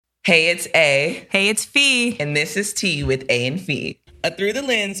Hey, it's A. Hey, it's Fee. And this is T with A and Fee, a Through the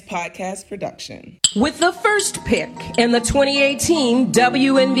Lens podcast production. With the first pick in the 2018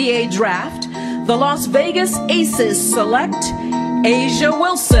 WNBA draft, the Las Vegas Aces select A'ja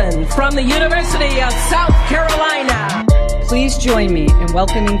Wilson from the University of South Carolina. Please join me in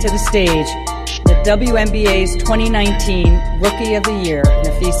welcoming to the stage the WNBA's 2019 Rookie of the Year,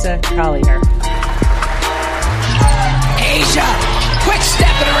 Napheesa Collier. A'ja! Quick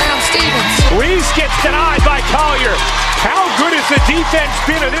stepping around Stevens. Reese gets denied by Collier. How good has the defense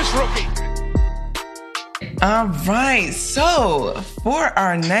been of this rookie? All right. So for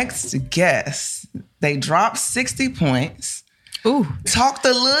our next guest, they dropped 60 points. Ooh. Talked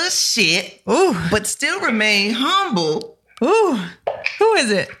a little shit. Ooh. But still remain humble. Ooh. Who is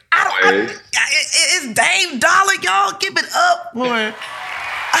it? It's Dame Dollar, y'all. Give it up for...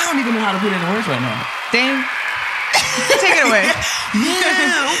 I don't even know how to put it in words right now. Dame. Take it away.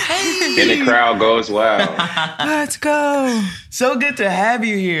 Yeah, okay. And the crowd goes wild. Let's go. So good to have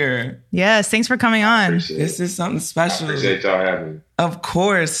you here. Yes, thanks for coming on. This is something special. I appreciate y'all having me. Of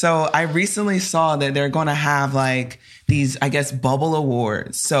course. So I recently saw that they're going to have like these, I guess, bubble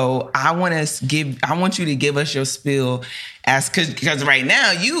awards. So I want you to give us your spiel as because right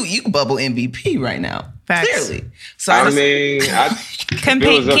now you bubble MVP right now. Facts. Clearly. So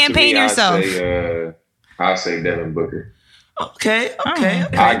campaign yourself. I'll say Devin Booker. Okay.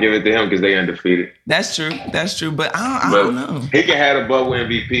 I'll give it to him because they undefeated. That's true. But I don't know. He can have a bubble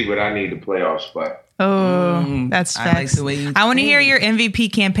MVP, but I need the playoff spot. Oh, that's facts. I like the way you I want to hear your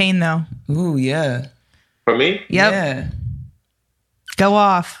MVP campaign, though. Ooh, yeah. For me? Yep. Yeah. Go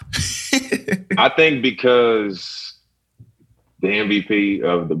off. I think because the MVP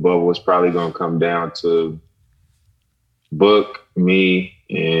of the bubble is probably going to come down to Book, me,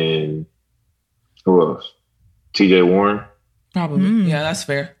 and who else? TJ Warren. Probably. Yeah, that's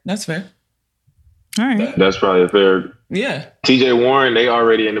fair. All right. That's probably a fair. Yeah. TJ Warren, they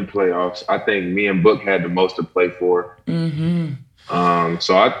already in the playoffs. I think me and Book had the most to play for. Mm-hmm.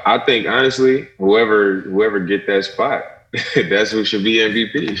 So I think honestly, whoever get that spot, that's who should be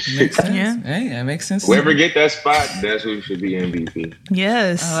MVP. Makes sense. Yeah. Hey, that makes sense. Whoever get that spot, that's who should be MVP.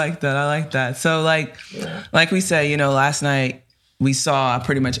 Yes. I like that. So like we said, last night we saw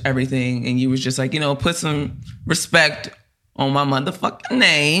pretty much everything, and you was just like, put some respect on my motherfucking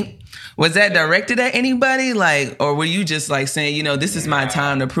name. Was that directed at anybody? Or were you just like saying, this is my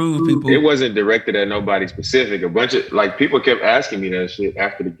time to prove people? It wasn't directed at nobody specific. A bunch of people kept asking me that shit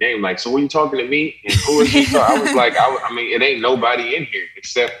after the game. Like, so were you talking to me? And who is he? I was like, I mean, it ain't nobody in here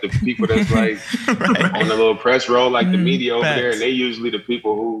except the people that's like right. on the little press row, like the media over facts. there. And they usually the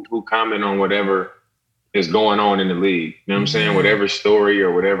people who comment on whatever is going on in the league. You know what I'm saying? Whatever story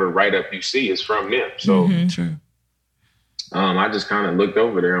or whatever write-up you see is from them. So True. I just kind of looked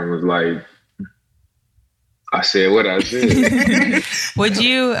over there and was like, I said what I said. Would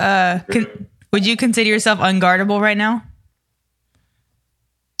you consider yourself unguardable right now?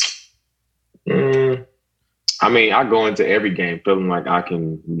 I mean, I go into every game feeling like I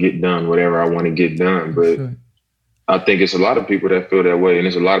can get done whatever I want to get done. But Sure. I think it's a lot of people that feel that way. And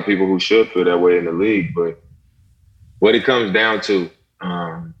there's a lot of people who should feel that way in the league. But what it comes down to,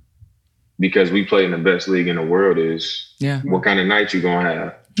 because we play in the best league in the world, is what kind of night you going to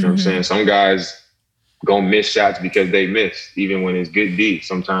have. You know what I'm saying? Some guys going to miss shots because they missed, even when it's good D.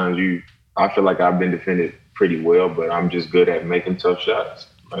 Sometimes I feel like I've been defended pretty well, but I'm just good at making tough shots.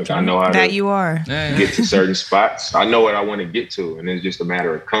 Like, I know how That to you are. get to certain spots. I know what I want to get to, and it's just a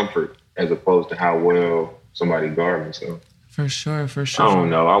matter of comfort as opposed to how well somebody guard me. So For sure. I don't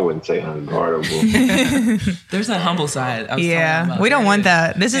know. I wouldn't say unguardable. There's a humble side. I was Yeah. talking about We don't want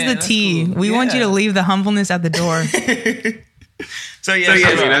that. This is the that's tea. cool. We want you to leave the humbleness at the door. So I mean,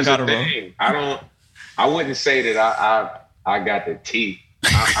 that's the thing. I wouldn't say that I got the tea.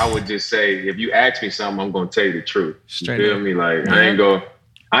 I would just say, if you ask me something, I'm going to tell you the truth. Straight You feel up. me? Like,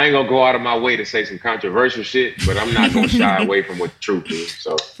 I ain't gonna go out of my way to say some controversial shit, but I'm not gonna shy away from what the truth is.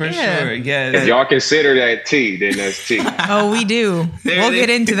 So For sure. Yeah. if y'all consider that tea, then that's tea. Oh, we do. We'll get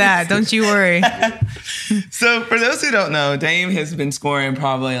into that. Don't you worry. So for those who don't know, Dame has been scoring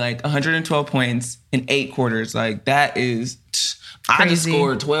probably like 112 points in 8 quarters. Like that is... I just Crazy.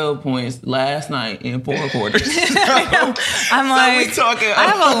 scored 12 points last night in 4 quarters. I'm like, we talking. I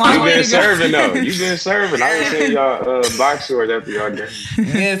have a long You've way been to go. serving though. You've been serving. I didn't see y'all box scores after y'all game.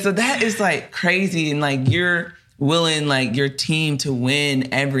 Yeah, so that is like crazy, and like you're willing like your team to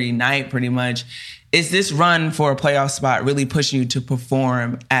win every night pretty much. Is this run for a playoff spot really pushing you to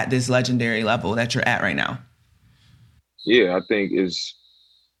perform at this legendary level that you're at right now? Yeah, I think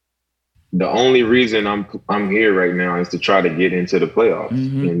the only reason I'm here right now is to try to get into the playoffs,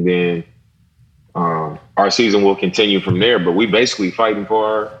 and then our season will continue from there. But we basically fighting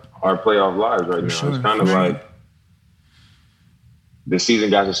for our playoff lives right now. Sure. It's kind of like the season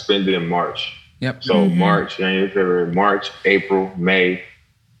got suspended in March. Yep. So March, January, February, March, April, May,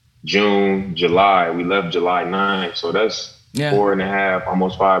 June, July. We left July 9th. So that's 4.5,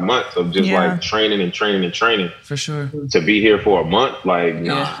 almost 5 months of just like training. For sure. To be here for a month, like,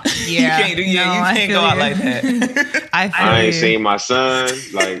 nah. Yeah. You can't go out like that. I ain't seen my son.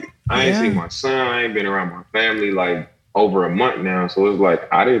 Like, I ain't seen my son. I ain't been around my family like over a month now. So it's like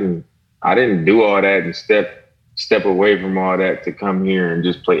I didn't do all that and step away from all that to come here and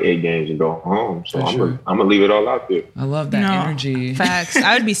just play 8 games and go home. So I'm gonna leave it all out there. I love that energy. Facts.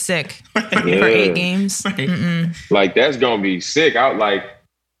 I would be sick for 8 games. Like that's gonna be sick.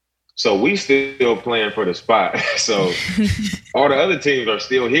 So we still playing for the spot. So all the other teams are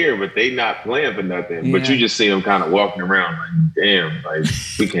still here, but they not playing for nothing. Yeah. But you just see them kind of walking around like, damn, like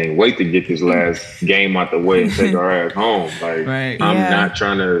we can't wait to get this last game out the way and take our ass home. Like I'm not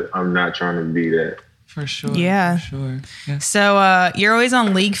trying to be that. For sure. Yeah. For sure. Yeah. So you're always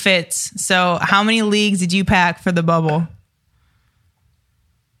on League Fits. So how many leagues did you pack for the bubble?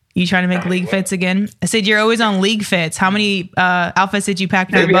 You trying to make League Fits again? I said you're always on League Fits. How many outfits did you pack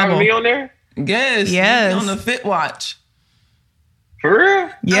for the bubble? Me on there? Yes. On the Fit Watch. For real?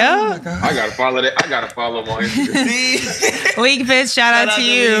 Yeah. Oh I gotta follow that. I gotta follow my Instagram. League Fits, shout out to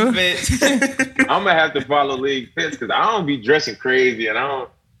you. I'm gonna have to follow League Fits because I don't be dressing crazy and I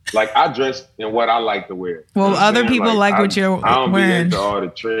dress in what I like to wear. Well, other people like what you're wearing. I don't be into all the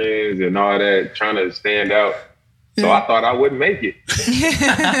trends and all that, trying to stand out. So I thought I wouldn't make it.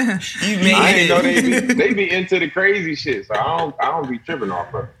 I didn't know they be into the crazy shit. So I don't be tripping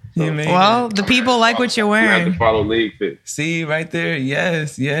off of it. So, well, the people like what you're wearing. I have to follow League Fit. See right there,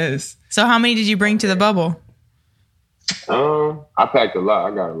 yes. So how many did you bring to the bubble? I packed a lot.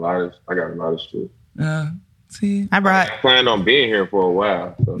 I got a lot of shit. See, I planned on being here for a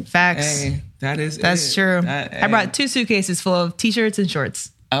while. So. Facts. Hey, that's true. I brought 2 suitcases full of t-shirts and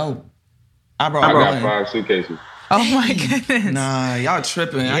shorts. Oh, I got 5 suitcases. Oh my goodness. Nah, y'all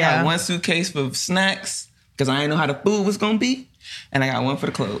tripping. Yeah. I got 1 suitcase for snacks because I didn't know how the food was gonna be, and I got 1 for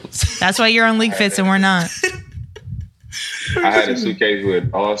the clothes. That's why you're on League Fits and we're not. I had a suitcase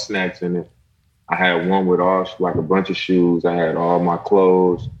with all snacks in it. I had 1 with all like a bunch of shoes. I had all my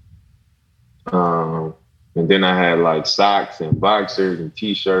clothes. And then I had like socks and boxers and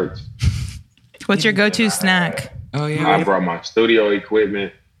t-shirts. What's your go-to snack? Oh yeah, I brought my studio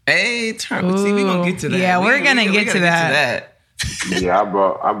equipment. Hey, see, we're gonna get to that. Yeah, we're gonna get to that. Yeah, I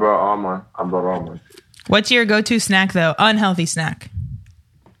brought all my. What's your go-to snack though? Unhealthy snack.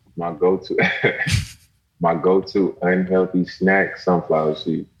 My go-to unhealthy snack: sunflower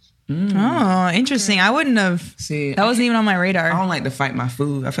seeds. Oh, interesting. I wouldn't have. See, that wasn't even on my radar. I don't like to fight my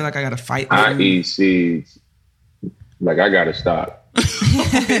food. I feel like I gotta fight. I eat seeds. Like I gotta stop.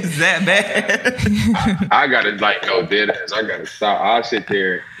 Is that bad? I gotta go dead ass. I gotta stop. I'll sit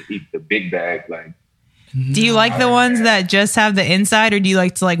there and eat the big bag. Like, do you like the ones that just have the inside, or do you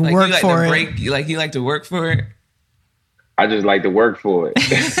like to work for it? You like to work for it? I just like to work for it.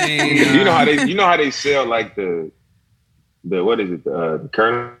 See, you know how they sell like the what is it? The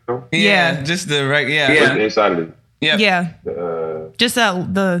kernel? Yeah, just the right. Yeah, the inside of it. Yeah, yeah. Just that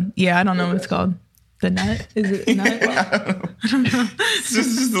I don't know what it's called. The nut? Is it a nut? It's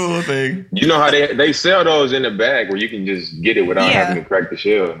just a little thing. You know how they sell those in the bag where you can just get it without having to crack the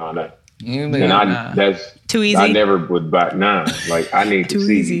shell and all that. That's too easy. I never would buy. Nah, like I need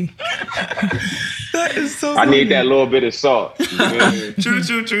too easy. That is so. I need that little bit of salt.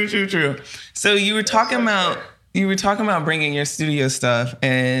 True. So you were talking about bringing your studio stuff,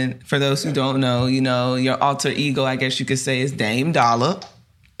 and for those who don't know, your alter ego, I guess you could say, is Dame Dollar.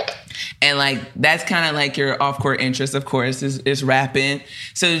 And that's kind of like your off-court interest, of course, is rapping.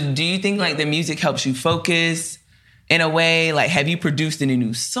 So do you think the music helps you focus in a way? Have you produced any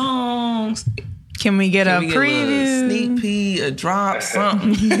new songs? Can we get a preview? A sneak peek, a drop,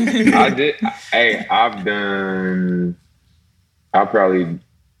 something? I did. Hey, I've probably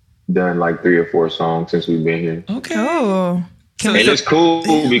done 3 or 4 songs since we've been here. Okay. Oh. And it's cool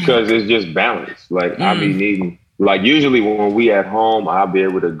because it's just balanced. I be needing... usually when we at home, I'll be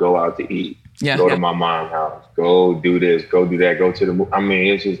able to go out to eat, go to my mom's house, go do this, go do that, go to the movie. I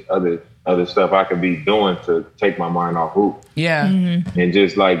mean, it's just other stuff I could be doing to take my mind off hoop. Yeah. Mm-hmm. And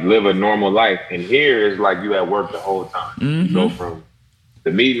just live a normal life. And here is you at work the whole time. Mm-hmm. You go from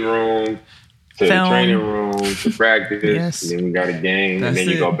the meeting room to the training room to practice. And then we got a game. And then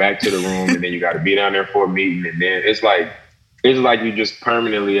you go back to the room and then you got to be down there for a meeting. And then it's it's like you just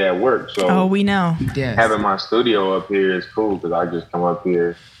permanently at work. So we know. Yes. Having my studio up here is cool because I just come up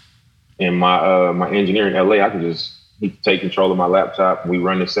here and my engineer in LA, I can just take control of my laptop. We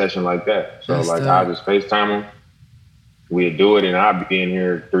run the session like that. So That's dope. I just FaceTime him. We'd do it, and I'd be in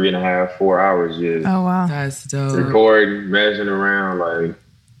here 3.5, 4 hours just That's dope. recording, messing around, like.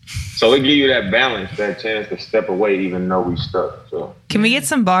 So it give you that balance, that chance to step away, even though we stuck. So Can we get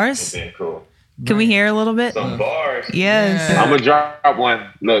some bars? it's been cool. Can we hear a little bit? Some bars. Yes. Yeah. I'm gonna drop one.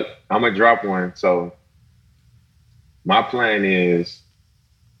 Look, I'm gonna drop one. So my plan is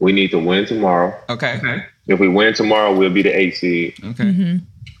we need to win tomorrow. Okay. If we win tomorrow, we'll be the 8 seed. Okay. And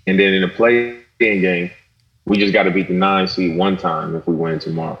then in the play-in game, we just got to beat the 9 seed one time if we win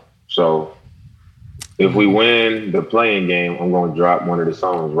tomorrow. So if we win the play-in game, I'm going to drop one of the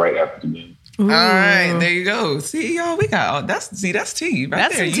songs right after the game. All right, there you go. See, y'all, we got that's T right That's there.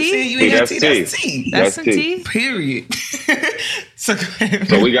 some You tea. see, you ain't got That's T. tea. That's T. That's some tea. Period.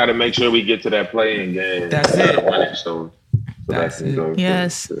 So we got to make sure we get to that play-in game. That's it. Win it, so That's that can it. go.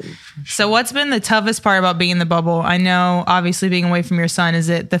 Yes. So what's been the toughest part about being in the bubble? I know, obviously, being away from your son. Is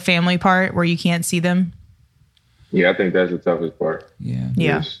it the family part where you can't see them? Yeah, I think that's the toughest part. Yeah.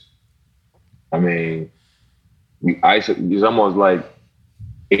 Yeah. I mean, it's almost like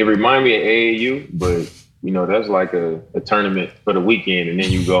it reminded me of AAU, but you know, that's like a tournament for the weekend, and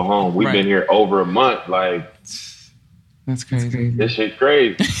then you go home. We've been here over a month. Like, That's crazy. this shit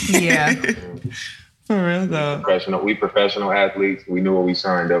crazy. Yeah. For real though. We professional athletes. We knew what we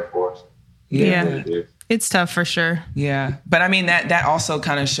signed up for. Yeah. It's tough for sure. Yeah. But I mean, that also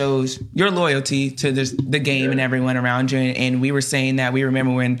kind of shows your loyalty to the game and everyone around you. And we were saying that we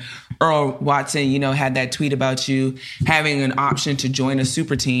remember when Earl Watson, had that tweet about you having an option to join a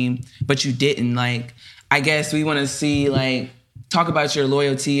super team, but you didn't. Like, I guess we want to see, like, talk about your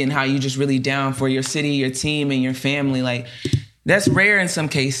loyalty and how you just really down for your city, your team, and your family. Like, that's rare in some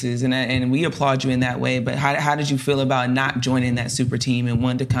cases, and we applaud you in that way. But how did you feel about not joining that super team and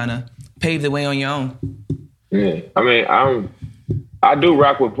wanting to kind of pave the way on your own? Yeah, I mean, I do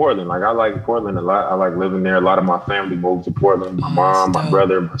rock with Portland. Like, I like Portland a lot. I like living there. A lot of my family moved to Portland. My mom, my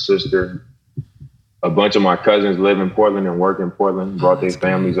brother, my sister. A bunch of my cousins live in Portland and work in Portland. Brought their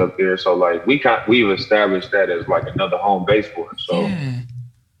families up there. So, like, we've established that as like another home base for us.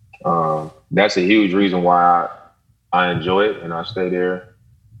 So, that's a huge reason why I enjoy it and I stay there.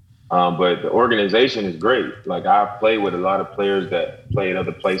 But the organization is great. Like, I've played with a lot of players that play at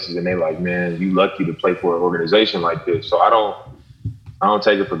other places, and they like, man, you lucky to play for an organization like this. So I don't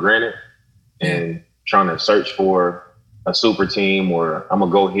take it for granted. And trying to search for a super team, or I'm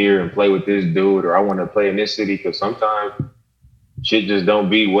gonna go here and play with this dude, or I want to play in this city, because sometimes shit just don't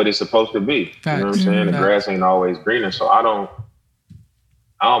be what it's supposed to be. Facts. You know what I'm saying? The grass ain't always greener. So I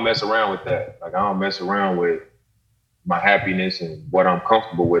don't mess around with that. Like, I don't mess around with my happiness and what I'm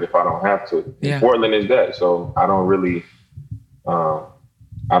comfortable with if I don't have to. Yeah. Portland is that. So I don't really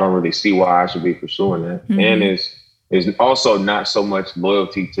see why I should be pursuing that. Mm-hmm. And it's also not so much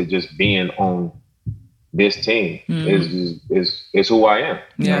loyalty to just being on this team. Mm-hmm. It's who I am.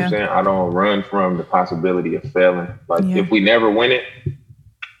 You know what Yeah. I'm saying? I don't run from the possibility of failing. Like, Yeah. if we never win it,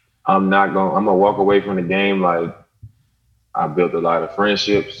 I'm gonna walk away from the game like, I built a lot of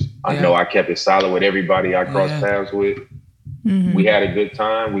friendships. I know I kept it solid with everybody I crossed paths with. Mm-hmm. We had a good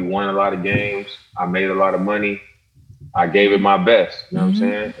time. We won a lot of games. I made a lot of money. I gave it my best. You know what I'm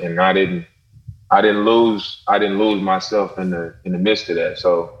saying? And I didn't lose myself in the midst of that.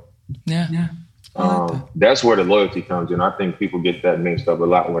 So that's where the loyalty comes in. I think people get that mixed up a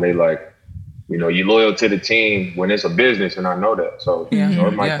lot, where they like, you're loyal to the team when it's a business, and I know that. So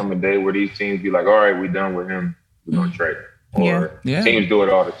it might come a day where these teams be like, all right, we're done with him. We're going to trade him. Or teams do it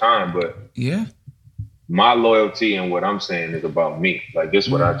all the time, but my loyalty and what I'm saying is about me. Like, this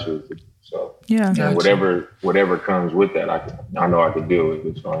is what I choose to do. So and whatever comes with that, I know I can deal with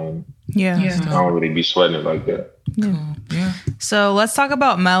it. So I don't really be sweating it like that. Yeah. So let's talk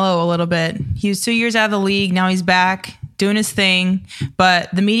about Melo a little bit. He was 2 years out of the league. Now he's back doing his thing,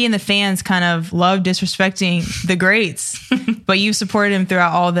 but the media and the fans kind of love disrespecting the greats. But you've supported him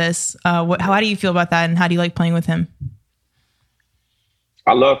throughout all this. How do you feel about that, and how do you like playing with him?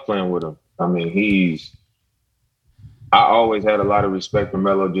 I love playing with him. I mean, I always had a lot of respect for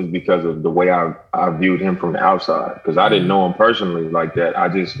Melo just because of the way I viewed him from the outside, because I didn't know him personally like that.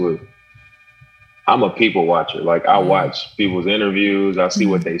 I'm a people watcher. Like, I watch people's interviews. I see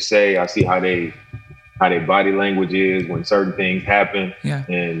what they say. I see how their body language is when certain things happen. Yeah.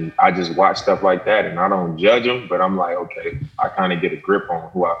 And I just watch stuff like that, and I don't judge them, but I'm like, okay, I kind of get a grip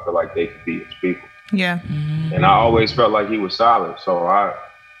on who I feel like they could be as people. Yeah. And I always felt like he was solid. So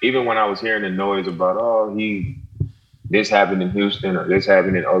even when I was hearing the noise about, he this happened in Houston or this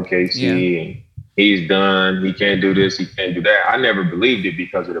happened in OKC and he's done, he can't do this, he can't do that. I never believed it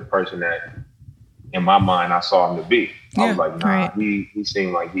because of the person that, in my mind, I saw him to be. I was like, nah, he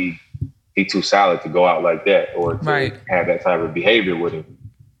seemed like he too solid to go out like that or to have that type of behavior with him.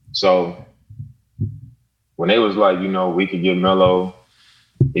 So when they was like, we could get Melo,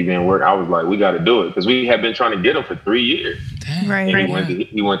 he been working, I was like, we got to do it because we had been trying to get him for 3 years. Right.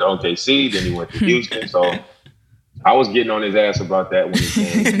 He went to OKC, then he went to Houston. So I was getting on his ass about that when he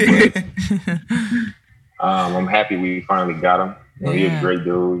came. But, I'm happy we finally got him. He's a great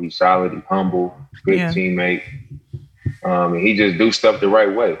dude. He's solid. He's humble. Good teammate. And he just do stuff the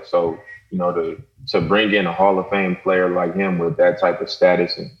right way. So, to bring in a Hall of Fame player like him with that type of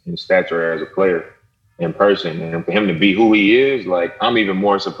status and stature as a player in person, and for him to be who he is, like, I'm even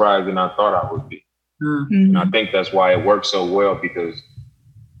more surprised than I thought I would be. Mm-hmm. And I think that's why it works so well because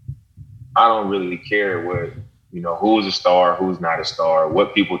I don't really care what, who's a star, who's not a star,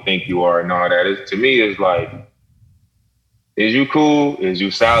 what people think you are and all that. To me, it's like, is you cool? Is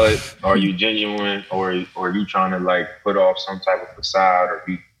you solid? Are you genuine? Or you trying to like put off some type of facade or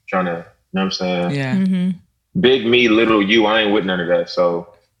you trying to, you know what I'm saying? Yeah. Mm-hmm. Big me, little you, I ain't with none of that.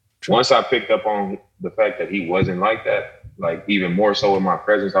 So once I picked up on the fact that he wasn't like that, like even more so in my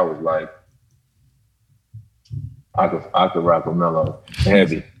presence, I was like, I could rock with Melo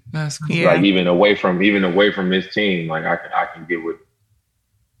heavy. That's cool. Yeah. Like even away from his team, like I can get with.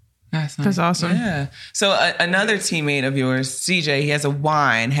 That's awesome. Yeah. So another teammate of yours, CJ, he has a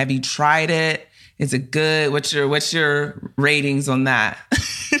wine. Have you tried it? Is it good? What's your ratings on that?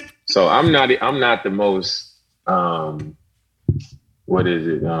 So I'm not the most what is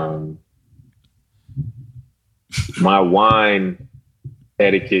it? My wine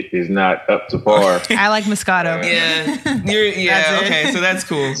etiquette is not up to par. I like Moscato. Okay, so that's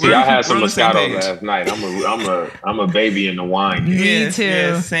cool. See, I had some Moscato last night. I'm a baby in the wine game. Me too.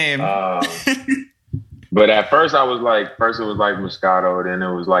 Yeah, same. But at first it was like Moscato, then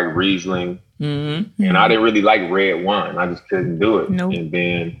it was like Riesling. Mm-hmm. And I didn't really like red wine. I just couldn't do it. Nope. And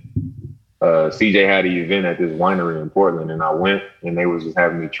then CJ had an event at this winery in Portland, and I went, and they was just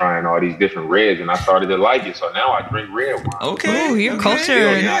having me trying all these different reds, and I started to like it. So now I drink red wine. Okay. Ooh, you're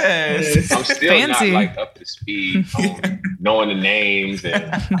cultured. Yes. I'm still Fancy. not like up to speed on knowing the names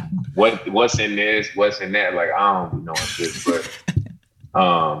and what's in this, what's in that. Like I don't be knowing this, but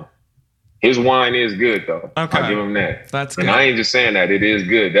his wine is good though. Okay. I give him that. That's good. And I ain't just saying that, it is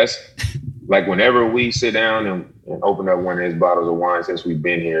good. That's like whenever we sit down and open up one of his bottles of wine since we've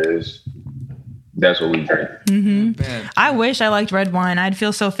been here, that's what we drink. Mm-hmm. I wish I liked red wine. I'd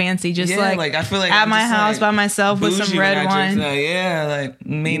feel so fancy, just I feel like at I'm my just, house by myself with some red wine.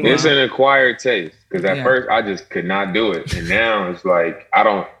 Meanwhile. It's an acquired taste because at first I just could not do it, and now it's like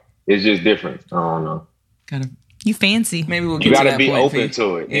it's just different. I don't know. You fancy? Maybe we'll get you to got that to be point, open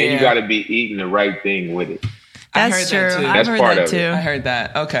to it, and you got to be eating the right thing with it. That's true. I've heard part that of too. it. I heard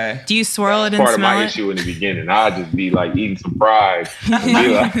that. Okay. Do you swirl it and Part of smell my it? issue in the beginning, I'd just be like eating some fries and be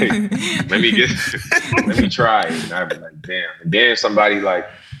like, let me try it. And I'd be like, damn. And then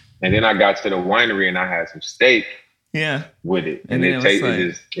and then I got to the winery and I had some steak with it. And it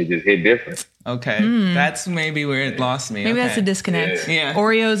just hit different. Okay. That's maybe where it lost me. Maybe that's a disconnect. Yeah.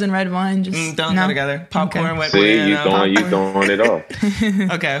 Oreos and red wine just don't go together. Popcorn, wet See, you throwing it off.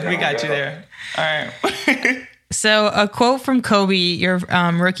 Okay, we got you there. All right. So a quote from Kobe, your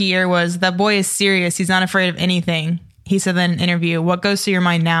rookie year, was, "That boy is serious. He's not afraid of anything." He said in an interview. What goes through your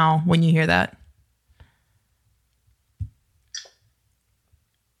mind now when you hear that?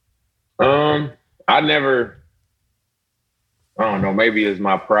 I don't know, maybe it's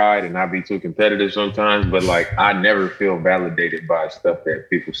my pride and I be too competitive sometimes, but like I never feel validated by stuff that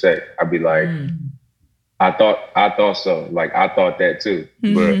people say. I'd be like, I thought so. Like I thought that too.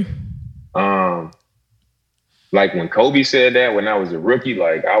 But like when Kobe said that when I was a rookie,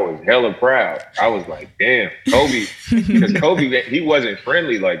 like I was hella proud. I was like, damn, Kobe, because Kobe, he wasn't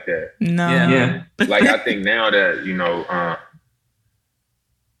friendly like that. No. Yeah. Like I think now that,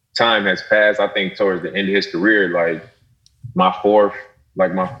 time has passed, I think towards the end of his career, like my fourth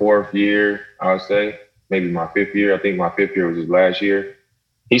year, I would say, maybe my fifth year. I think my fifth year was his last year.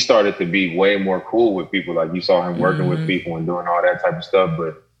 He started to be way more cool with people. Like you saw him working with people and doing all that type of stuff.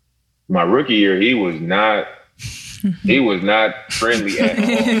 But my rookie year, he was not friendly at all.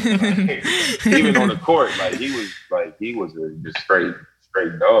 Like, even on the court, he was a just straight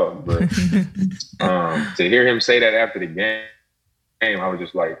dog. But to hear him say that after the game, I was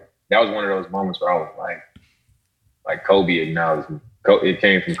just like, that was one of those moments where I was like Kobe acknowledged me. It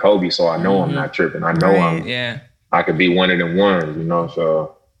came from Kobe, so I know I'm not tripping. I know I could be one of them ones,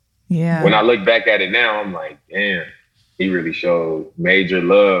 So when I look back at it now, I'm like, damn, he really showed major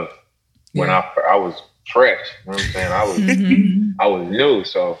love when I was fresh. You know what I'm saying? I was new,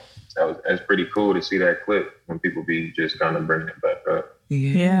 so that's pretty cool to see that clip when people be just kind of bringing it back up.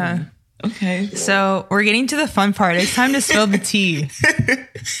 Yeah. Okay. So we're getting to the fun part. It's time to spill the tea.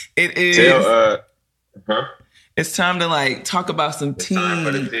 It is. It's time to like talk about some tea.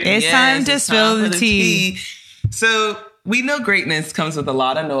 It's time to spill the tea. So we know greatness comes with a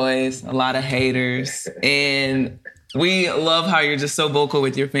lot of noise, a lot of haters, and we love how you're just so vocal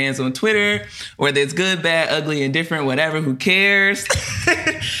with your fans on Twitter, whether it's good, bad, ugly, indifferent, whatever, who cares?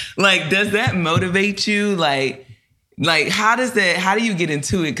 Like, does that motivate you? Like how do you get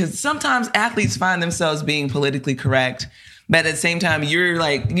into it? Because sometimes athletes find themselves being politically correct, but at the same time, you're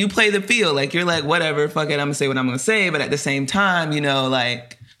like, you play the field. Like, you're like, whatever, fuck it, I'm gonna say what I'm gonna say. But at the same time, you know,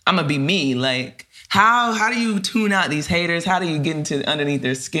 like, I'm gonna be me. Like, how do you tune out these haters? How do you get into underneath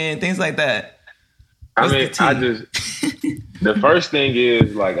their skin? Things like that. The first thing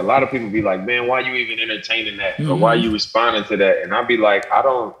is, like, a lot of people be like, man, why you even entertaining that? Or why you responding to that? And I'll be like, I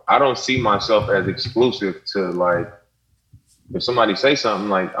don't see myself as exclusive to, like, if somebody say something,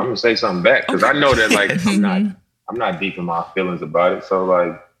 like, I'm gonna say something back. Cause I know that, like, I'm not deep in my feelings about it. So,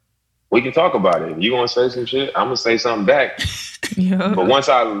 like, we can talk about it. If you want to say some shit, I'm gonna say something back. Yeah. But once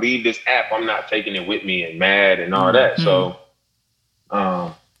I leave this app, I'm not taking it with me and mad and all that. So,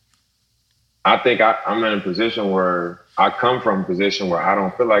 I think I'm in a position where I come from a position where I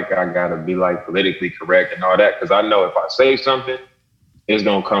don't feel like I gotta be like politically correct and all that. Cause I know if I say something, it's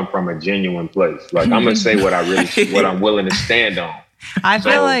gonna come from a genuine place. Like, I'm gonna say what I'm willing to stand on. I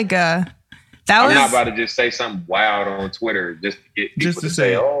feel like I'm not about to just say something wild on Twitter just to get people to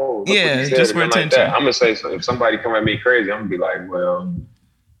say, "Oh, yeah, just for attention." Like I'm gonna say, so if somebody come at me crazy, I'm gonna be like, "Well,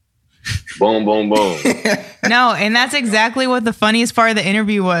 boom, boom, boom." No, and that's exactly what the funniest part of the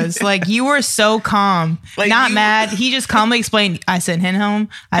interview was. Like, you were so calm, like, not mad. He just calmly explained, "I sent him home.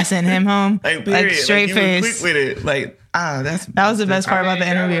 I sent him home." Like straight face. Quick with it. Like, that was the best part about the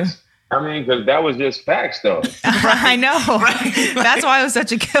interview. Because that was just facts, though. I know. Right. That's why it was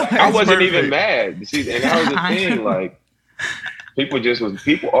such a killer. I wasn't even mad. See, and that was the thing. Like,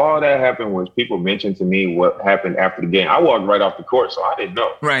 all that happened was people mentioned to me what happened after the game. I walked right off the court, so I didn't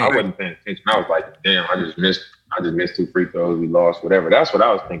know. Right. I wasn't paying attention. I was like, damn, I just missed 2 free throws. We lost, whatever. That's what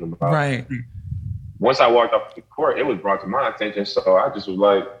I was thinking about. Right. Once I walked off the court, it was brought to my attention. So I just was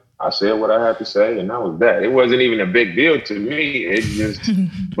like, I said what I had to say, and that was that. It wasn't even a big deal to me. It just,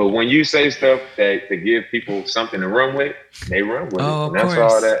 but when you say stuff that to give people something to run with, they run with it. And that's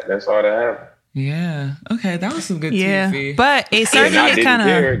all that happened. Yeah. Okay, that was some good TV. But it started to get kind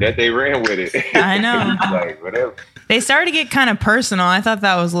of that they ran with it. I know. Like, whatever. They started to get kind of personal. I thought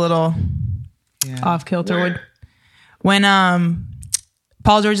that was a little off kilter. When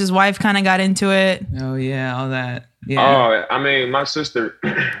Paul George's wife kind of got into it. Oh yeah, all that. Yeah. Oh, I mean, my sister,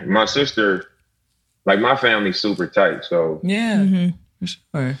 like, my family's super tight. So yeah, for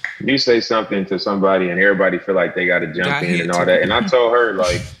sure. You say something to somebody and everybody feel like they got to jump in and all that. And I told her,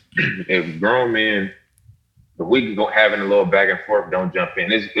 like, if grown men, if we can go having a little back and forth, don't jump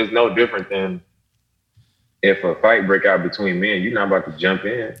in. It's no different than if a fight break out between men. You're not about to jump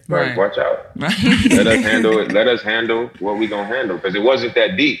in. Like, watch out. Right. Let us handle it. Let us handle what we gonna handle, because it wasn't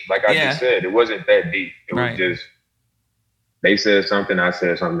that deep. Like I just said, it wasn't that deep. It was just, they said something, I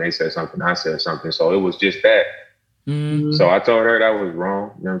said something, they said something, I said something. So it was just that. Mm-hmm. So I told her that was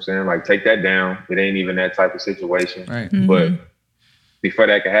wrong. You know what I'm saying? Like, take that down. It ain't even that type of situation. Right. Mm-hmm. But before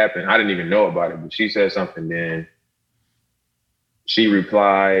that could happen, I didn't even know about it. But she said something, then she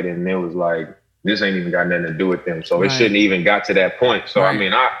replied, and it was like, this ain't even got nothing to do with them. So it shouldn't even got to that point. So, I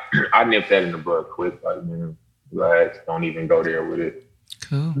mean, I nipped that in the bud quick. Like, man, relax, don't even go there with it.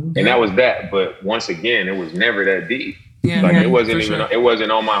 Cool. And that was that. But once again, it was never that deep. Yeah, like, it wasn't even, it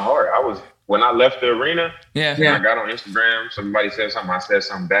wasn't on my heart. When I left the arena, I got on Instagram, somebody said something, I said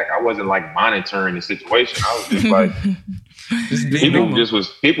something back. I wasn't like monitoring the situation. I was just like, people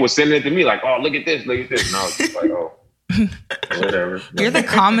were sending it to me like, oh, look at this. And I was just like, oh, whatever. You're the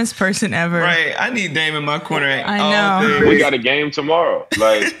calmest person ever. Right. I need Dame in my corner. I know. We got a game tomorrow.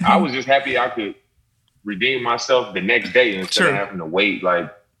 Like, I was just happy I could redeem myself the next day instead of having to wait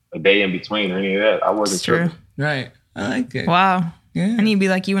like a day in between or any of that. I wasn't sure. Right. I like it. Wow. Yeah. I need to be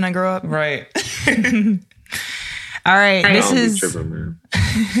like you when I grow up. Right. All right. This is tripping,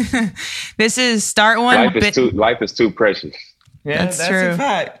 this is start one. Life is too precious. Yeah, that's true. a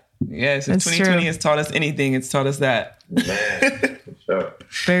fact. Yes, if 2020 has taught us anything, it's taught us that. Man, for sure.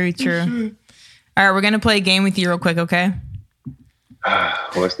 Very true. All right, we're gonna play a game with you real quick, okay?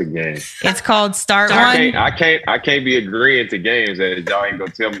 What's the game? It's called Start One. I can't be agreeing to games that y'all ain't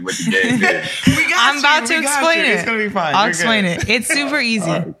gonna tell me what the game is. I'm about to explain it. It's gonna be fine. I'll explain it. It's super easy.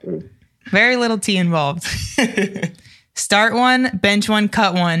 Right, Very little tea involved. Start one, bench one,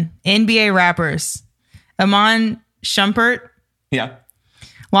 cut one. NBA rappers. Iman Shumpert, Yeah.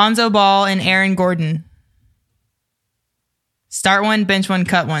 Lonzo Ball, and Aaron Gordon. Start one, bench one,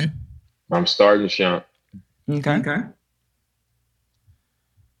 cut one. I'm starting Shump. Okay.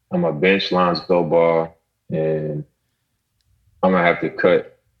 I'm a bench Lonzo Ball, and I'm gonna have to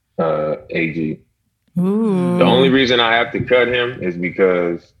cut AG. Ooh. The only reason I have to cut him is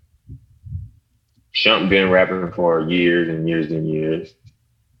because Shump been rapping for years and years and years,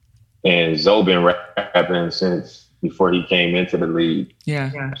 and Zoe been rapping since before he came into the league.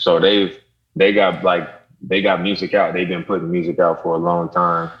 Yeah. So they got music out. They've been putting music out for a long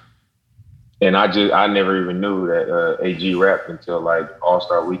time. And I never even knew that AG rapped until like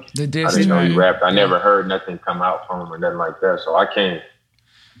All-Star Weekend. The diss I didn't know he track. rapped. I never heard nothing come out from him or nothing like that. So I can't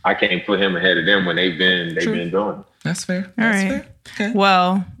put him ahead of them when they've been doing it. That's fair. All That's right. fair. Okay.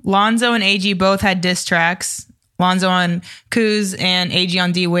 Well, Lonzo and AG both had diss tracks. Lonzo on Kuz and AG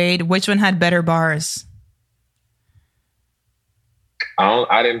on D Wade. Which one had better bars?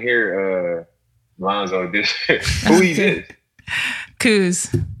 I didn't hear Lonzo diss. Who he did?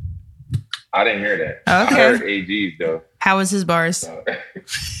 Kuz. I didn't hear that. Okay. I heard AG's though. How was his bars?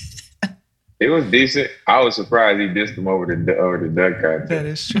 It was decent. I was surprised he dissed him over the dunk contest. That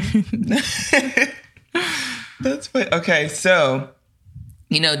is true. That's funny. Okay, so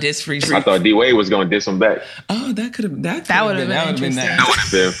diss free. I thought D Wade was gonna diss him back. Oh, that would have been interesting.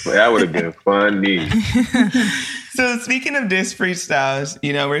 nice. That would have been funny. So speaking of diss freestyles,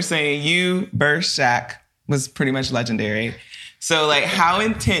 we're saying you versus Shaq was pretty much legendary. So like, how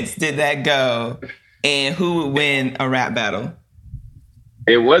intense did that go, and who would win a rap battle?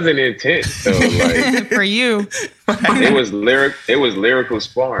 It wasn't intense though. Like For you. it was lyrical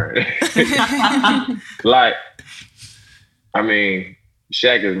sparring. Like, I mean,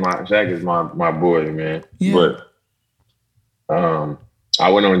 Shaq is my boy, man. Yeah. But I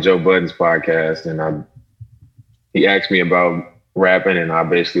went on Joe Budden's podcast and he asked me about rapping, and I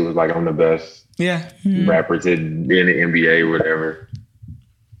basically was like, I'm the best rapper to be in the NBA, whatever.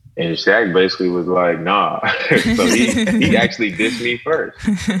 And Shaq basically was like, nah. So he actually dissed me first.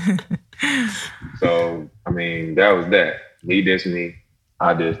 So, I mean, that was that. He dissed me.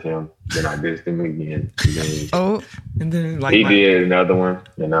 I dissed him. Then I dissed him again. And then like he did another one,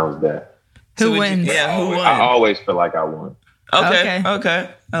 and that was that. Who wins? Who won? I always feel like I won. Okay.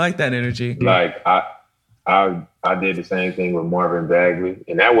 I like that energy. Like, I did the same thing with Marvin Bagley,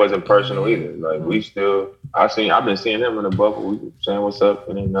 and that wasn't personal either. Like I've been seeing him in the bubble. We were saying what's up,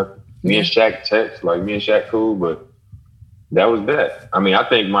 and ain't nothing. Me and Shaq text, like me and Shaq cool, but that was that. I mean, I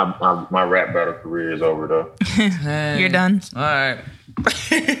think my rap battle career is over though. You're done. All right.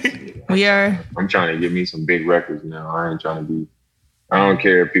 We are. I'm trying to get me some big records now. I ain't trying to be. I don't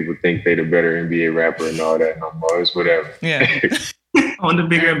care if people think they the better NBA rapper and all that no more. It's whatever. Yeah. On the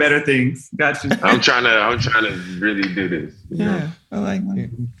bigger and better things. Got you. I'm trying to really do this. Yeah, I like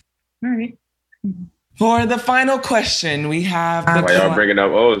it. All right. For the final question, we have. Why y'all bringing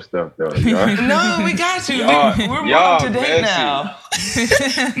up old stuff though? No, we got you. We're more up to date now.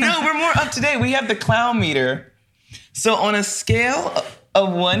 No, we're more up to date. We have the clown meter. So on a scale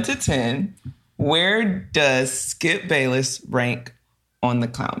of 1 to 10, where does Skip Bayless rank on the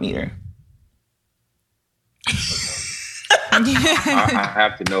clown meter? I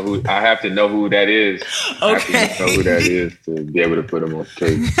have to know who that is. Okay. I have to know who that is to be able to put him on to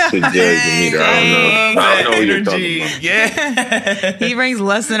judge the meter. I don't know who you're talking about. Yeah. He ranks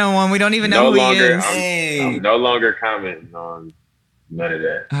less than a 1. We don't even know who he is. I'm no longer commenting on none of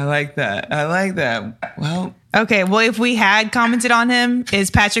that. I like that. Well, okay. Well, if we had commented on him,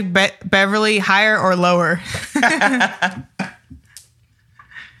 is Patrick Beverly higher or lower?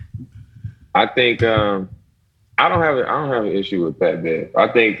 I think I don't have an issue with Pat Bev. I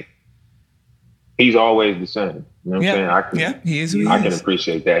think he's always the same. You know what I'm saying? He is who he I is. can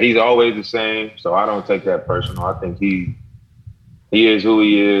appreciate that. He's always the same, so I don't take that personal. I think he is who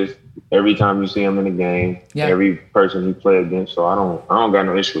he is every time you see him in the game. Yeah. Every person he played against. So I don't got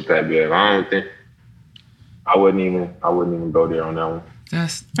no issue with Pat Bev. I wouldn't even go there on that one.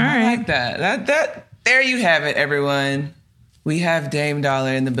 I like that. That there you have it, everyone. We have Dame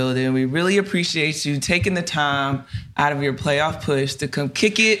Dollar in the building. We really appreciate you taking the time out of your playoff push to come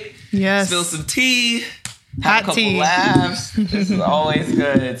kick it. Yes. Spill some tea. Have Hot a couple tea. laughs. This is always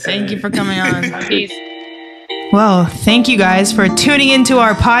good. Thank you for coming on. Peace. Well, thank you guys for tuning into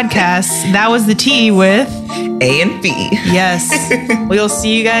our podcast. That was the tea with A and B. Yes. We'll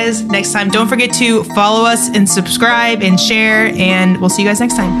see you guys next time. Don't forget to follow us and subscribe and share, and we'll see you guys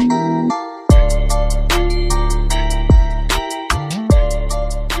next time.